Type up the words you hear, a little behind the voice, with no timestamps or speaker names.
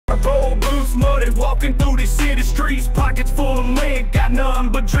was muddy, walking through these city streets. Pockets full of lead, got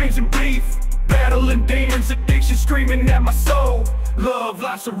nothing but dreams and beef. Battling demons, addiction screaming at my soul. Love,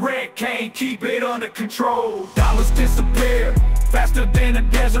 life's a wreck, can't keep it under control. Dollars disappear, faster than a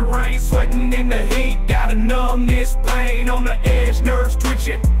desert rain. Sweating in the heat, gotta numb this pain. On the edge, nerves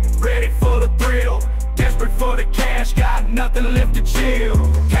twitching, ready for the thrill. Desperate for the cash, got nothing left to chill.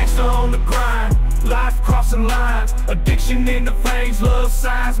 Gangsta on the grind, life crossing lines. Addiction in the veins, love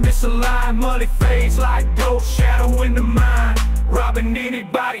signs misaligned. Money fades like ghost shadow in the mind. Robbing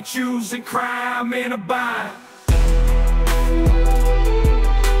anybody, choosing crime in a bind.